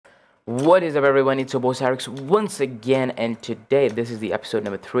What is up, everyone? It's your boy Cyrex once again, and today this is the episode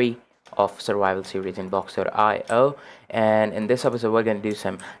number 3 of survival series in BLOXD. And in this episode we're gonna do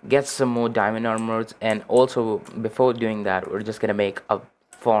get some more diamond armors, and also before doing that we're just gonna make a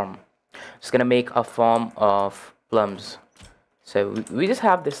farm. Just gonna make a farm of plums. So we just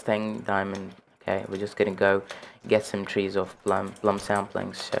have this thing diamond. Okay, we're just gonna go get some trees of plum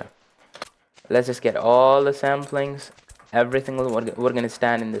samplings. So let's just get all the samplings. Everything we're gonna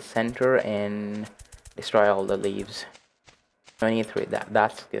stand in the center and destroy all the leaves. 23.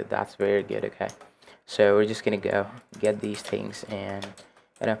 That's good. That's very good. Okay, so we're just gonna go get these things, and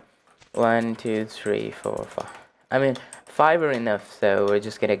 1 2 3 4 5. I mean 5 are enough. So we're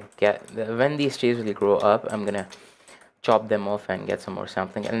just gonna get when these trees will grow up, I'm gonna chop them off and get some more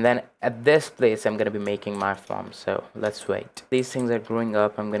sampling, and then at this place I'm gonna be making my farm. So let's wait. These things are growing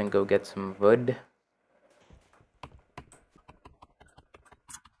up. I'm gonna go get some wood.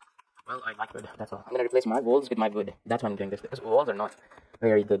 Well, I like wood, that's all. I'm gonna replace my walls with my wood. That's why I'm doing this, because walls are not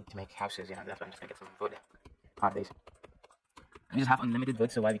very good to make houses, that's why I'm just gonna get some wood. Hard days. We just have unlimited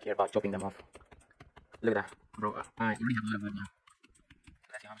wood, so why we care about chopping them off? Look at that, bro. I already have a lot of wood now.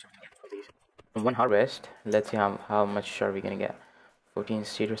 Let's see how much we're gonna get from these. From one harvest, let's see how much are we gonna get. 14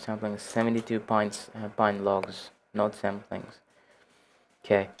 cedar samplings, 72 pine logs, not samplings.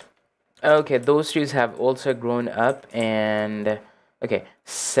 Okay, those trees have also grown up, and okay,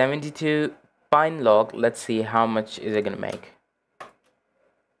 72 pine log. Let's see how much is it gonna make.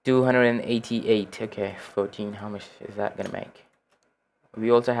 288. Okay, 14. How much is that gonna make? We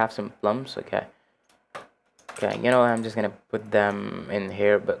also have some plums. Okay, I'm just gonna put them in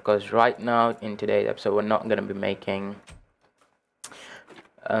here, because right now in today's episode we're not gonna be making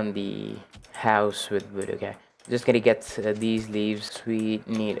the house with wood. Okay, just gonna get these leaves. We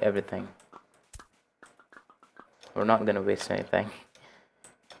need everything. We're not gonna waste anything.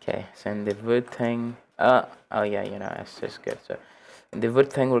 Okay, so in the wood thing, oh yeah, it's just good. So in the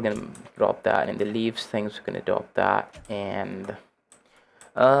wood thing we're gonna drop that, and the leaves things we're gonna drop that, and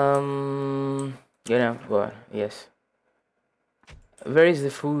what? Yes. Where is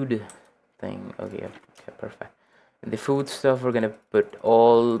the food thing? Okay, perfect. The food stuff, we're gonna put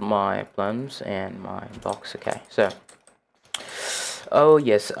all my plums and my blocks. Okay, so oh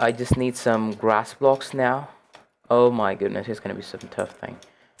yes, I just need some grass blocks now. Oh my goodness, it's gonna be some tough thing.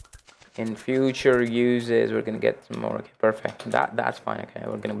 In future uses we're gonna get some more. Okay, perfect. That's fine. Okay,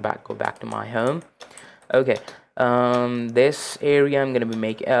 we're gonna go back to my home. Okay, this area I'm gonna be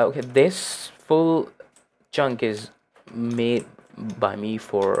making okay, this full chunk is made by me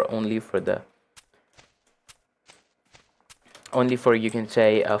for only you can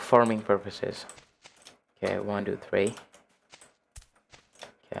say farming purposes. Okay, 1 2 3.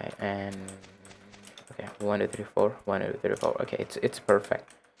 Okay, and okay, 1 2 3 4, 1 2 3 4. Okay, it's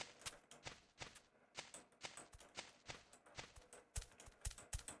perfect.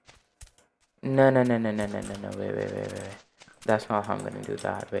 No, wait. That's not how I'm gonna do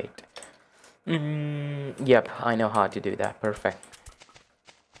that. Wait. Yep, I know how to do that. Perfect.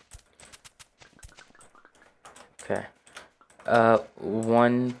 Okay.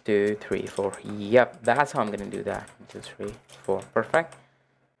 1 2 3 4. Yep, that's how I'm gonna do that. 1 2 3 4. Perfect.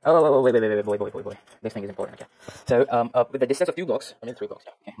 Oh, wait. This thing is important. Okay. So, with the distance of 2 blocks, I mean 3 blocks.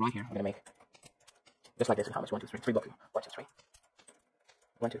 Okay, right here, I'm gonna make just like this. How much? 1 2 3. 3 blocks. 1 2 3.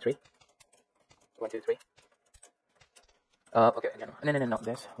 1 2 3. 1 2 3. Okay, no,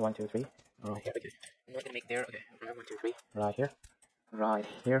 this 1 2 3. Right here. Okay, I'm not gonna make there. Okay, right, 1 2 3. Right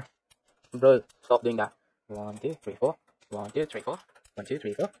here. Bro, stop doing that. 1 2 3 4. 1 2 3 4. 1 2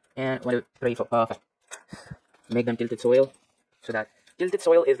 3 4. And 1 2 3 4. Perfect. Make them tilted soil, so that tilted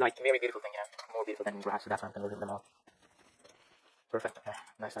soil is like a very beautiful thing. More beautiful than grass. So that's why I'm gonna leave them all. Perfect. Okay,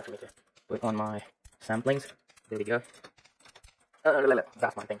 nice time for me to put on my samplings. There we go.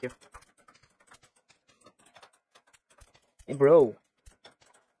 That's fine. Thank you. Hey, bro,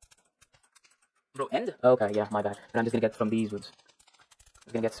 end? Okay, yeah, my bad. But I'm just gonna get from these woods.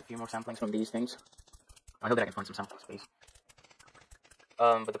 I'm gonna get a few more samplings from these things. I hope that I can find some samplings, please.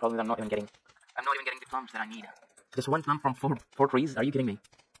 But the problem is I'm not even getting the plums that I need. Just 1 plum from four trees? Are you kidding me?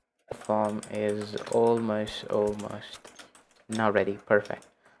 The farm is almost now ready. Perfect.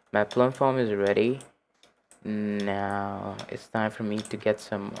 My plum farm is ready. Now it's time for me to get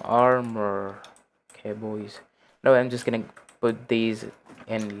some armor. Okay, boys. No, I'm just gonna put these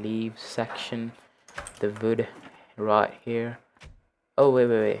in leaves section. The wood right here. Oh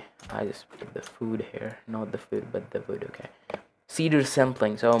wait. I just put the food here. Not the food, but the wood. Okay. Cedar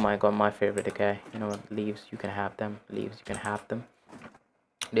samplings. Oh my god, my favorite. Okay. You know what? Leaves, you can have them. Leaves, you can have them.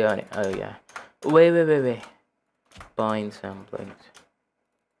 Oh yeah. Wait. Pine samplings.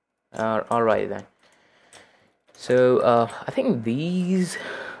 Alright then. So I think these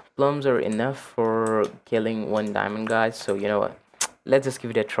plums are enough for killing one diamond, guys. So you know what? Let's just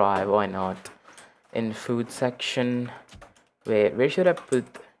give it a try. Why not? In food section, where should I put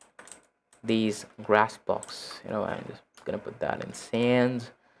these grass blocks? You know, I'm just gonna put that in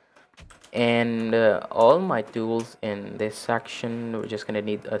sands. And all my tools in this section. We're just gonna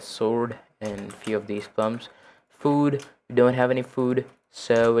need a sword and a few of these plums. Food, we don't have any food,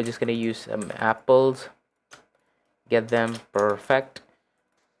 so we're just gonna use some apples. Get them perfect.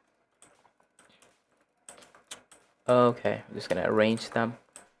 Okay, I'm just gonna arrange them.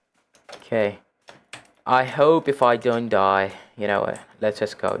 Okay, I hope if I don't die, you know what, let's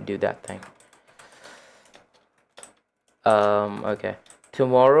just go do that thing. Okay,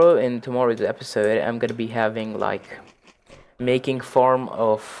 in tomorrow's episode I'm gonna be having like making farm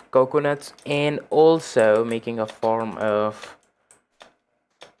of coconuts and also making a farm of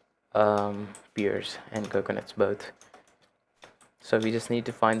pears and coconuts both. So we just need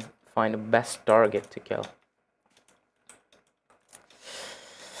to find the best target to kill.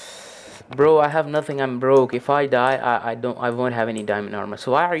 Bro, I have nothing. I'm broke. If I die, I won't have any diamond armor.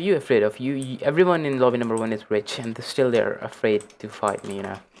 So why are you afraid of you? Everyone in lobby number 1 is rich, and still they're afraid to fight me. You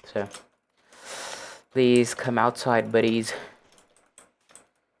know. So please come outside, buddies.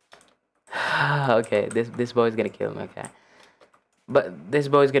 Okay, this boy's gonna kill me. Okay, but this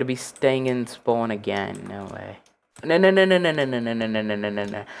boy's gonna be staying in spawn again. No way. No.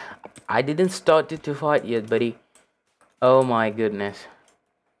 I didn't start to fight yet, buddy. Oh my goodness.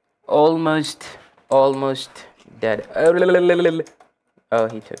 Almost dead. Oh,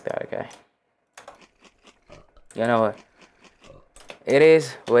 he took that. Okay. You know what? It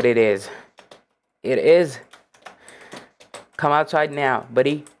is what it is. It is. Come outside now,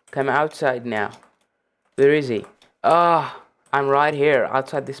 buddy. Come outside now. Where is he? Ah, I'm right here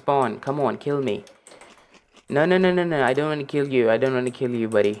outside the spawn. Come on, kill me. No. I don't want to kill you. I don't want to kill you,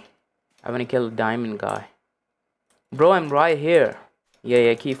 buddy. I want to kill the diamond guy. Bro, I'm right here.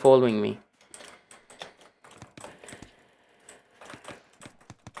 Yeah, keep following me.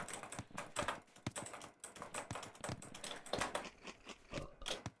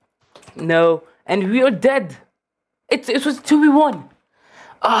 No, and we are dead. It was 2v1.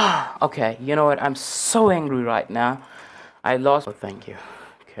 Ah, okay. You know what? I'm so angry right now. I lost. Oh, thank you.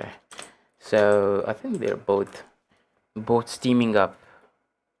 Okay. So I think they're both steaming up.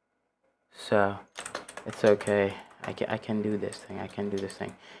 So it's okay. I can do this thing. I can do this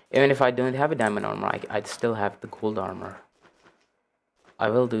thing. Even if I don't have a diamond armor, I'd still have the gold armor. I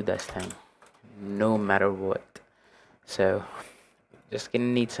will do this thing, no matter what. So, just gonna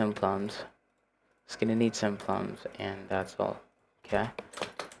need some plums. Just gonna need some plums, and that's all. Okay.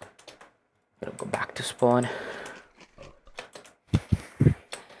 Gonna go back to spawn.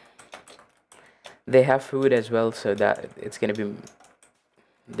 They have food as well, so that it's gonna be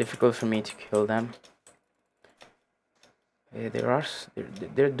difficult for me to kill them.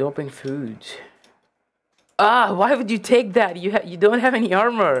 They're doping foods. Ah, why would you take that? You don't have any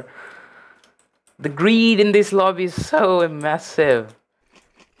armor. The greed in this lobby is so massive.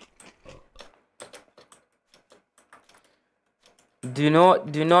 Do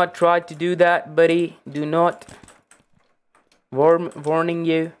not try to do that, buddy. Do not. Warning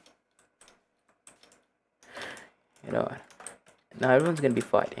you. You know what? Now everyone's gonna be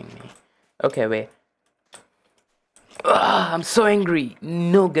fighting me. Okay, wait. I'm so angry.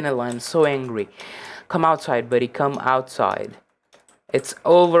 No gonna lie, I'm so angry. Come outside, buddy. Come outside. It's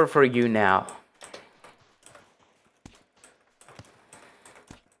over for you now.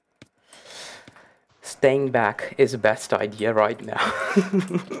 Staying back is the best idea right now.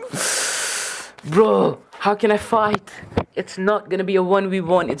 Bro, how can I fight? It's not gonna be a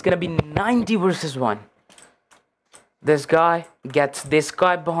 1v1. It's gonna be 90 versus 1. This guy gets this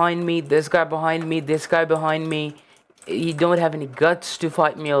guy behind me, this guy behind me, this guy behind me. You don't have any guts to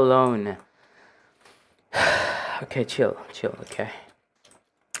fight me alone. Okay, chill, okay.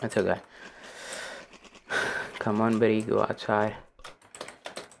 It's okay. Come on, buddy, go outside.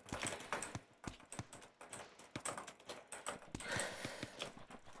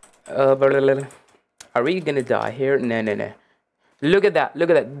 Are we gonna die here? No. Look at that.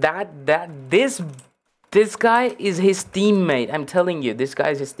 This guy is his teammate. I'm telling you, this guy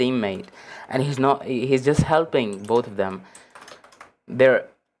is his teammate. And he's just helping both of them. They're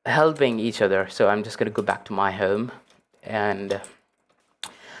helping each other. So I'm just gonna go back to my home. And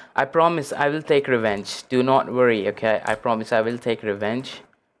I promise I will take revenge. Do not worry, okay? I promise I will take revenge.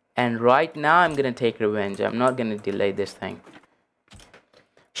 And right now I'm gonna take revenge. I'm not gonna delay this thing.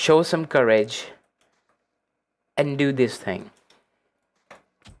 Show some courage. And do this thing.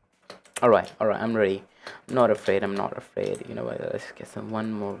 Alright, I'm ready. I'm not afraid, You know what, let's get some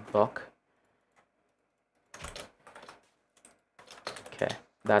one more block. Okay,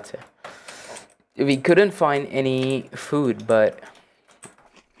 that's it. We couldn't find any food, but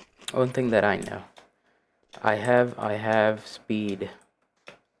one thing that I know, I have speed.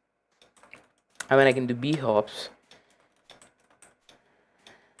 I mean, I can do B hops.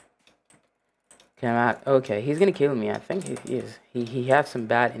 Okay, he's gonna kill me. I think he is. He has some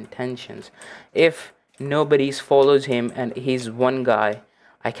bad intentions. If nobody follows him and he's one guy,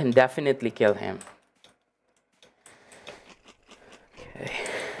 I can definitely kill him.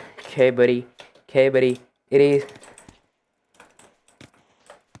 Okay, buddy. Okay, buddy. It is.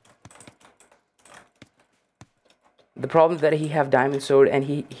 The problem is that he have diamond sword and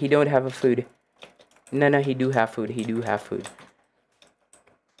he don't have a food. No, he do have food. He do have food.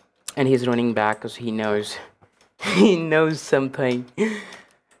 And he's running back because he knows. He knows something. He's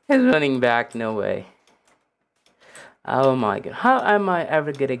running back. No way. Oh my god. How am I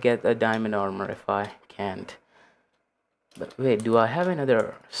ever gonna get a diamond armor if I can't? But wait, do I have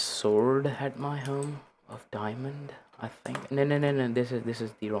another sword at my home of diamond? I think. No. This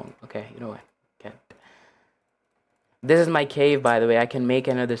is the wrong. Okay, you know what? Get. This is my cave, by the way. I can make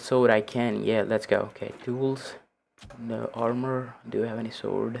another sword. I can. Yeah, let's go. Okay, tools. No armor. Do we have any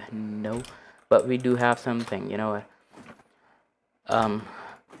sword? No. But we do have something. You know what?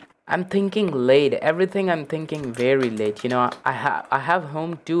 I'm thinking late. Everything I'm thinking very late. You know, I have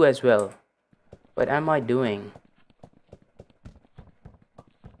home too as well. What am I doing?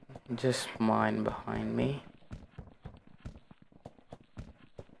 Just mine behind me.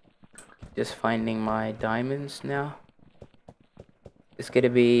 Just finding my diamonds now. It's gonna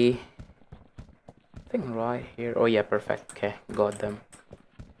be, I think, right here. Oh yeah, perfect. Okay, got them.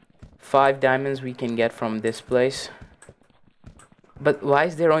 5 diamonds we can get from this place. But why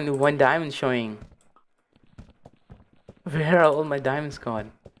is there only 1 diamond showing? Where are all my diamonds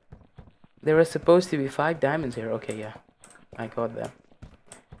gone? There were supposed to be 5 diamonds here. Okay, yeah, I got them.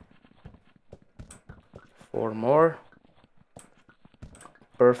 4 more.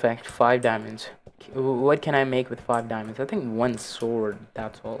 Perfect. 5 diamonds. What can I make with 5 diamonds? I think 1 sword.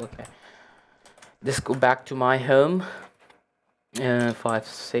 That's all. Okay. Just go back to my home. 5,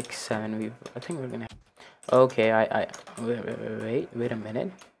 6, 7. I think we're gonna. Okay. Wait a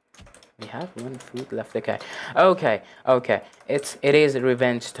minute. We have 1 food left. Okay. It is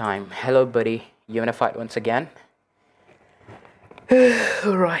revenge time. Hello, buddy. You wanna fight once again?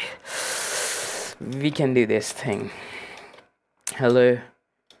 All right. We can do this thing. Hello.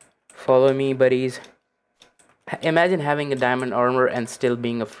 Follow me, buddies. Imagine having a diamond armor and still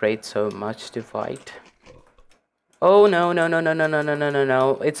being afraid so much to fight. Oh no.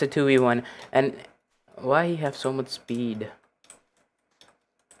 It's a 2v1. And why he have so much speed?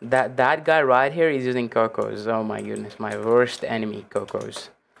 That guy right here is using cocos. Oh my goodness, my worst enemy, cocos.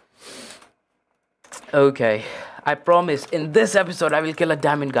 Okay, I promise in this episode I will kill a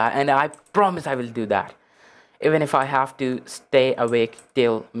diamond guy, and I promise I will do that. Even if I have to stay awake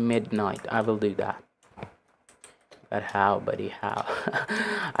till midnight, I will do that. But how, buddy, how?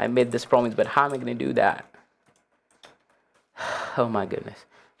 I made this promise, but how am I gonna do that? Oh my goodness.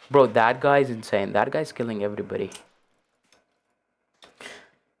 Bro, that guy is insane. That guy's killing everybody.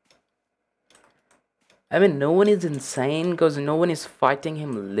 I mean, no one is insane because no one is fighting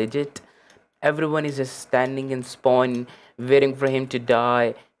him legit. Everyone is just standing in spawn, waiting for him to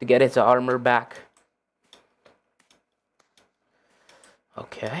die, to get his armor back.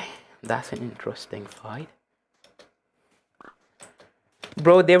 Okay, that's an interesting fight.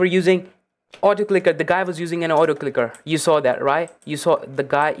 Bro, they were using auto clicker. The guy was using an auto clicker. You saw that, right? You saw the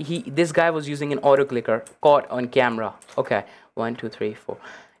guy. This guy was using an auto clicker. Caught on camera. Okay, 1, 2, 3, 4.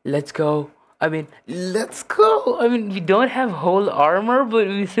 Let's go. Let's go. We don't have whole armor, but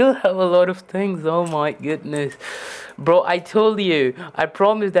we still have a lot of things. Oh my goodness. Bro, I told you. I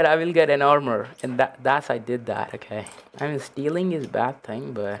promised that I will get an armor. And I did that, okay. Stealing is a bad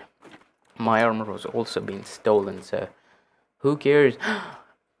thing, but my armor was also being stolen, so who cares?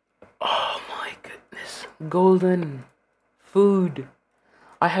 Oh my goodness. Golden food.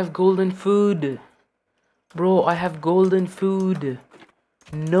 I have golden food. Bro, I have golden food.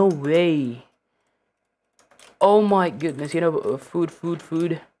 No way. Oh my goodness. You know,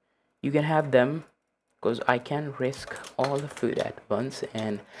 food. You can have them. Because I can risk all the food at once.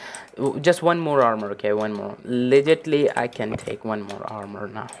 And just 1 more armor, okay? 1 more. Legitly, I can take 1 more armor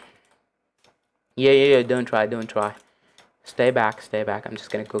now. Yeah. Don't try. Stay back. I'm just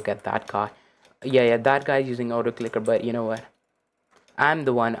gonna go get that guy. Yeah, that guy's using auto clicker, but you know what? I'm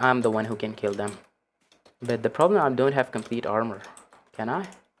the one who can kill them. But the problem, I don't have complete armor. Can I?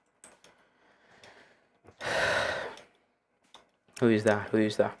 Who is that? Who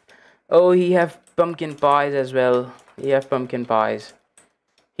is that? Oh, he have pumpkin pies as well. He have pumpkin pies.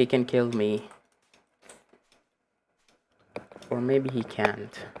 He can kill me. Or maybe he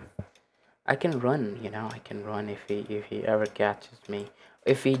can't. I can run, you know, I can run if he ever catches me.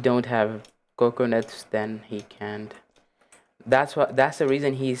 If he don't have coconuts, then he can't. That's the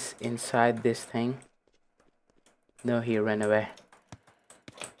reason he's inside this thing. No, he ran away.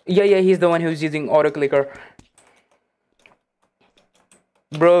 Yeah, he's the one who's using auto clicker.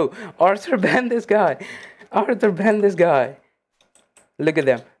 Bro, Arthur banned this guy. Arthur banned this guy. Look at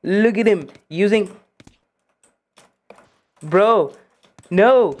them. Look at him using. Bro,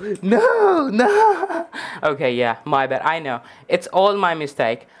 no. Okay, yeah, my bad. I know. It's all my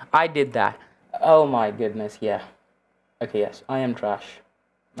mistake. I did that. Oh my goodness, yeah. Okay, yes, I am trash.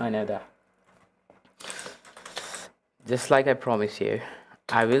 I know that. Just like I promised you,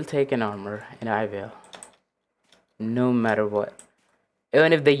 I will take an armor, and I will. No matter what.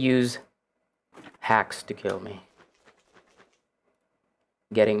 Even if they use hacks to kill me.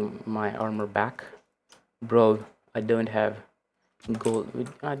 Getting my armor back. Bro, I don't have gold.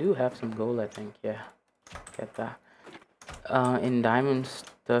 I do have some gold, I think. Yeah, get that. In diamond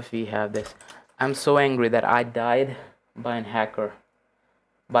stuff we have this. I'm so angry that I died by a hacker,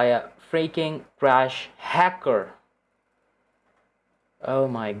 by a freaking crash hacker. Oh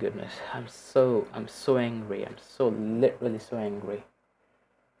my goodness, I'm so angry. I'm so literally so angry.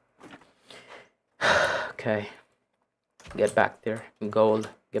 Okay, get back there. Gold,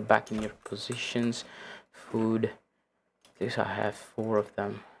 get back in your positions. Food, at least I have 4 of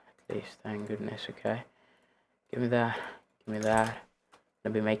them, at least, thank goodness. Okay, give me that,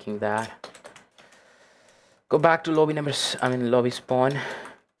 I'll be making that. Go back to lobby numbers, lobby spawn.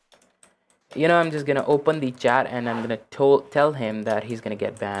 You know, I'm just gonna open the chat and I'm gonna tell him that he's gonna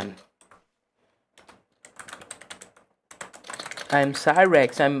get banned. I'm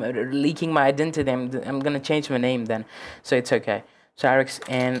Cyrex. I'm leaking my identity. I'm gonna change my name then, so it's okay. Cyrex,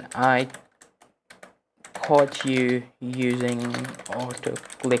 and I caught you using auto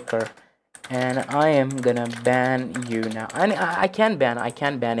clicker, and I am gonna ban you now. I can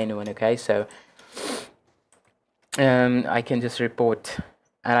ban anyone. Okay, so I can just report,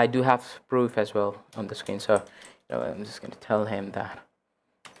 and I do have proof as well on the screen. So you know, I'm just gonna tell him that.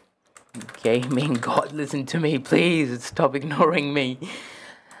 Gaming God, listen to me, please. Stop ignoring me.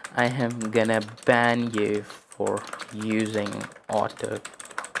 I am gonna ban you for using auto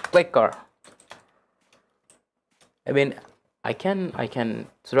clicker. I mean, I can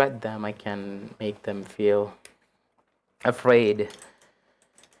threat them. I can make them feel afraid.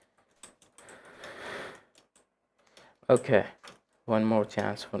 Okay, one more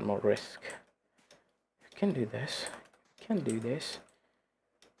chance, one more risk. You can do this. You can do this.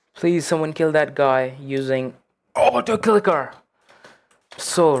 Please, someone kill that guy using auto clicker.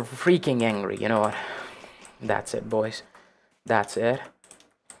 So freaking angry. You know what? That's it, boys. That's it.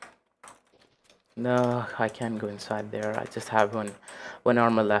 No, I can't go inside there. I just have one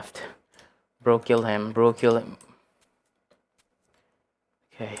armor left. Bro, kill him. Bro, kill him.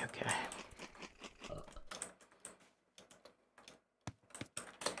 Okay.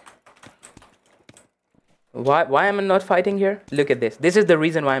 Why am I not fighting here? Look at this. This is the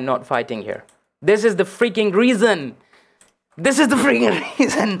reason why I'm not fighting here. This is the freaking reason. This is the freaking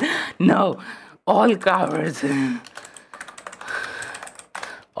reason. No, all cowards.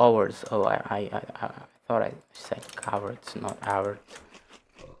 Hours. Oh, I thought I said cowards, not hours.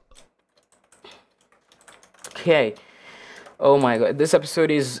 Okay. Oh my god, this episode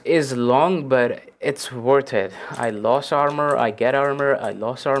is long, but it's worth it. I lost armor, I get armor, I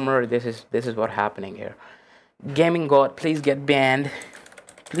lost armor. This is what happening here. Gaming God, please get banned.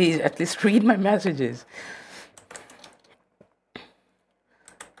 Please at least read my messages.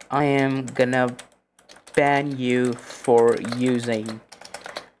 I am gonna ban you for using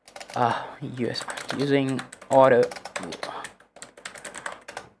using auto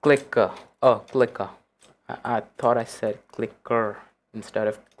clicker. Oh, clicker. I thought I said clicker instead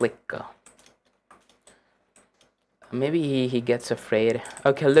of clicker. Maybe he gets afraid.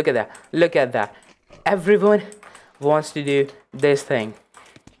 Okay, look at that. Look at that. Everyone wants to do this thing.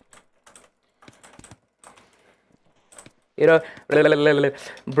 You know,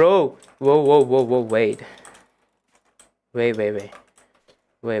 bro. Whoa. Wait.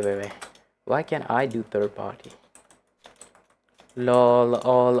 Why can't I do third party? Lol,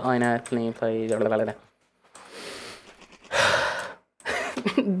 all I know play.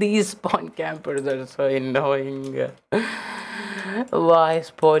 These spawn campers are so annoying. Why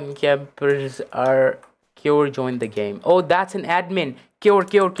spawn campers are... Cure joined the game. Oh, that's an admin. Cure.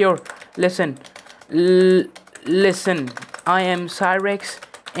 Listen. Listen. I am Cyrex,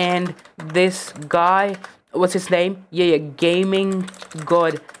 and this guy, what's his name? Yeah, Gaming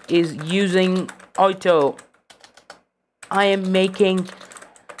God is using auto. I am making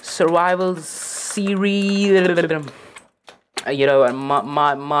survival series. You know,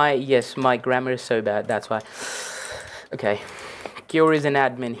 my grammar is so bad. That's why. Okay, Cure is an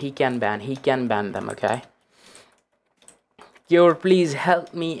admin. He can ban them. Okay, Cure, please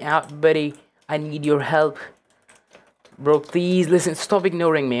help me out, buddy. I need your help. Bro, please listen. Stop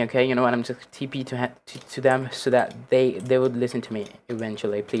ignoring me, okay? You know what? I'm just TP to them so that they would listen to me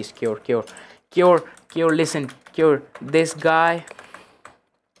eventually. Please, Cure, listen, Cure. This guy,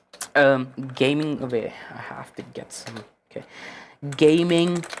 gaming. Wait, I have to get some. Okay,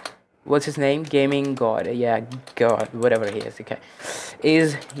 gaming. What's his name? Gaming God. Yeah, God, whatever he is. Okay,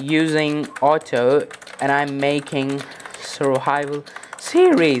 is using auto, and I'm making survival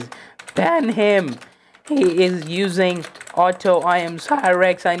series. Ban him. He is using auto. I am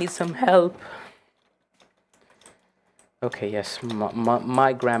Cyrex. I need some help. Okay, yes,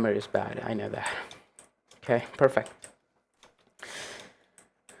 my grammar is bad. I know that. Okay, perfect.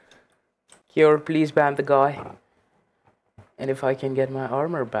 Cure, please ban the guy. And if I can get my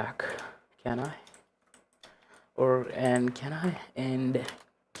armor back, can I?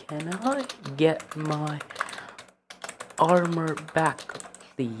 Can I get my armor back,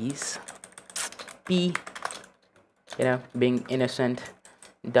 please? You know, being innocent,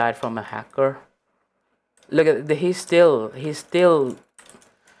 died from a hacker. Look at the, he's still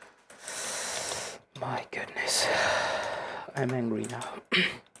my goodness, I'm angry now.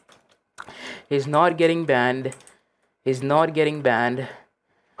 He's not getting banned.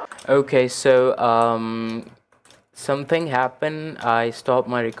 Okay, so something happened. I stopped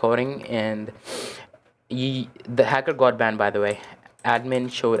my recording, and the hacker got banned, by the way. Admin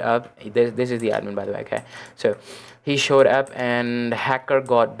showed up. This is the admin, by the way. Okay, so he showed up and hacker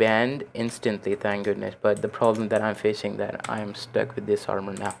got banned instantly, thank goodness. But the problem that I'm facing, that I'm stuck with this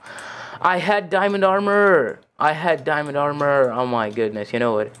armor now. I had diamond armor. Oh my goodness. You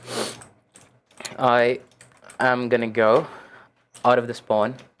know what, I am gonna go out of the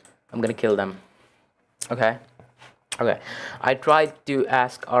spawn. I'm gonna kill them. Okay, I tried to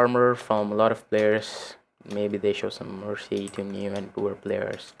ask armor from a lot of players. Maybe they show some mercy to new and poor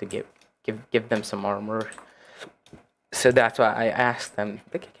players to give them some armor. So that's why I asked them,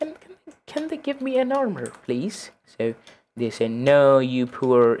 can they give me an armor, please? So they said, no, you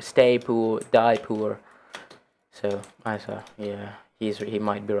poor, stay poor, die poor. So I saw, yeah, he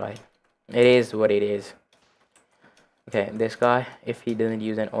might be right. It is what it is. Okay, this guy, if he doesn't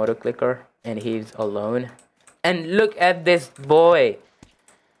use an auto clicker and he's alone, and look at this boy.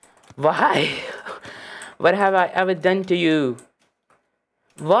 Why? What have I ever done to you?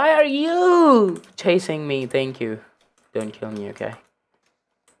 Why are you chasing me? Thank you. Don't kill me, okay?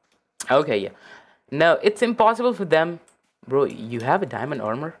 Okay, yeah. No, it's impossible for them. Bro, you have a diamond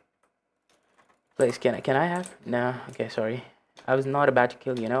armor? Please, can I have? No, okay, sorry. I was not about to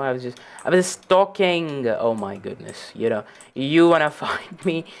kill you, know? I was stalking. Oh my goodness, you know. You wanna find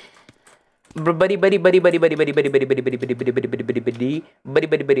me? Buddy.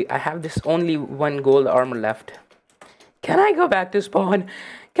 I have this only one gold armor left. Can I go back to spawn?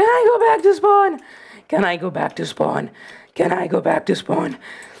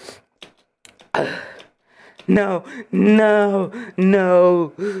 No.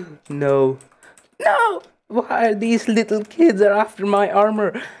 Why are these little kids are after my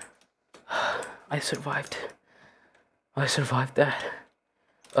armor? I survived that.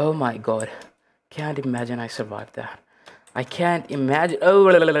 Oh my god. Can't imagine I survived that. I can't imagine.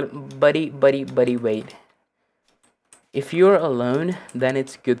 Oh, buddy, wait. If you're alone, then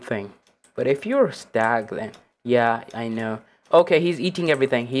it's a good thing. But if you're stag, then yeah, I know. Okay, he's eating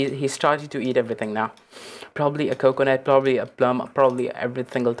everything. He's starting to eat everything now. Probably a coconut, probably a plum, probably every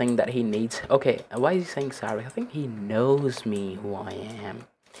single thing that he needs. Okay, why is he saying Cyrex? I think he knows me, who I am.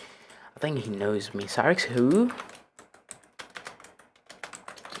 I think he knows me. Cyrex who?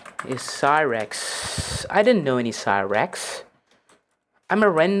 Is Cyrex. I didn't know any Cyrex. I'm a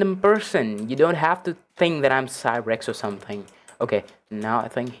random person. You don't have to think that I'm Cyrex or something. Okay, now I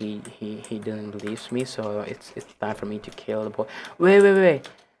think he doesn't believe me, so it's time for me to kill the boy. Wait.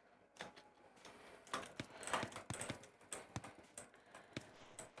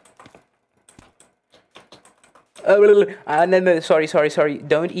 No, sorry.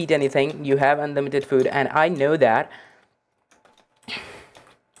 Don't eat anything. You have unlimited food, and I know that.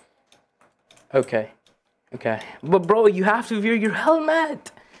 Okay. But bro, you have to wear your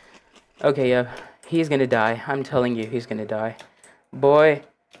helmet. Okay, yeah. He's gonna die. I'm telling you, he's gonna die. Boy.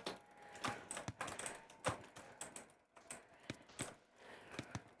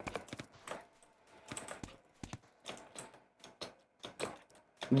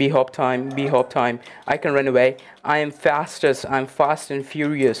 B-hop time, B-hop time. I can run away. I am fastest. I'm fast and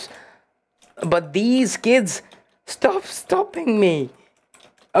furious. But these kids, stop stopping me.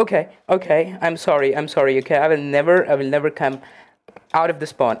 Okay, okay. I'm sorry. Okay, I will never come out of the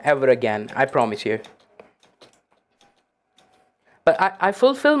spawn ever again. I promise you. But I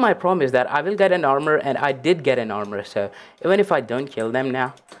fulfill my promise that I will get an armor, and I did get an armor. So even if I don't kill them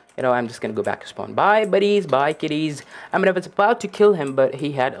now, I'm just gonna go back to spawn. Bye, buddies. Bye, kitties. I mean, I was about to kill him, but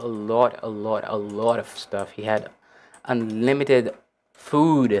he had a lot of stuff. He had unlimited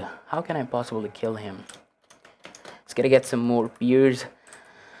food. How can I possibly kill him? Just gotta get some more beers.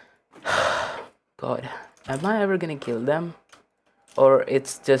 God, am I ever gonna kill them? Or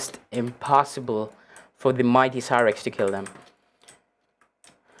it's just impossible for the mighty Cyrex to kill them?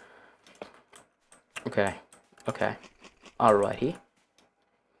 Okay, okay, alrighty.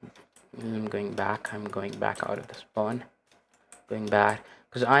 I'm going back out of the spawn. Going back,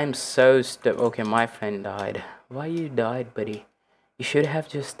 because I'm so okay, my friend died. Why you died, buddy? You should have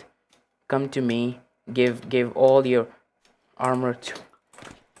just come to me, give all your armor to...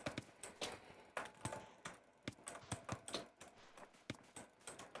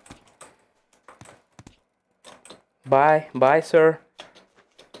 Bye, bye, sir.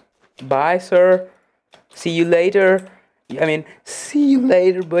 Bye, sir. See you later. I mean, see you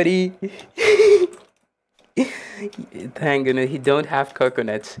later, buddy. Thank goodness he don't have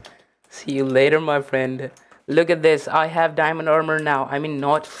coconuts. See you later, my friend. Look at this. I have diamond armor now. I mean,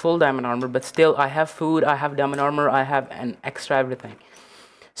 not full diamond armor, but still I have food, I have diamond armor, I have an extra everything.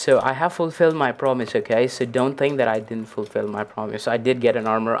 So I have fulfilled my promise, okay? So don't think that I didn't fulfill my promise. I did get an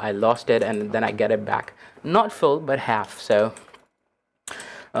armor, I lost it, and then I get it back. Not full, but half. So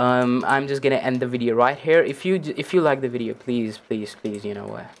I'm just gonna end the video right here. If you like the video, please, you know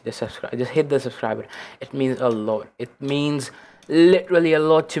what, just subscribe, just hit the subscribe button. It means a lot. It means literally a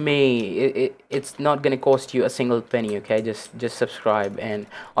lot to me. It's not gonna cost you a single penny, okay? Just subscribe, and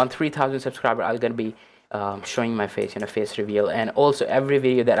on 3,000 subscribers I'm gonna be showing my face, face reveal, and also every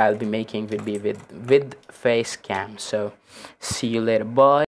video that I'll be making will be with face cam. So see you later, bye.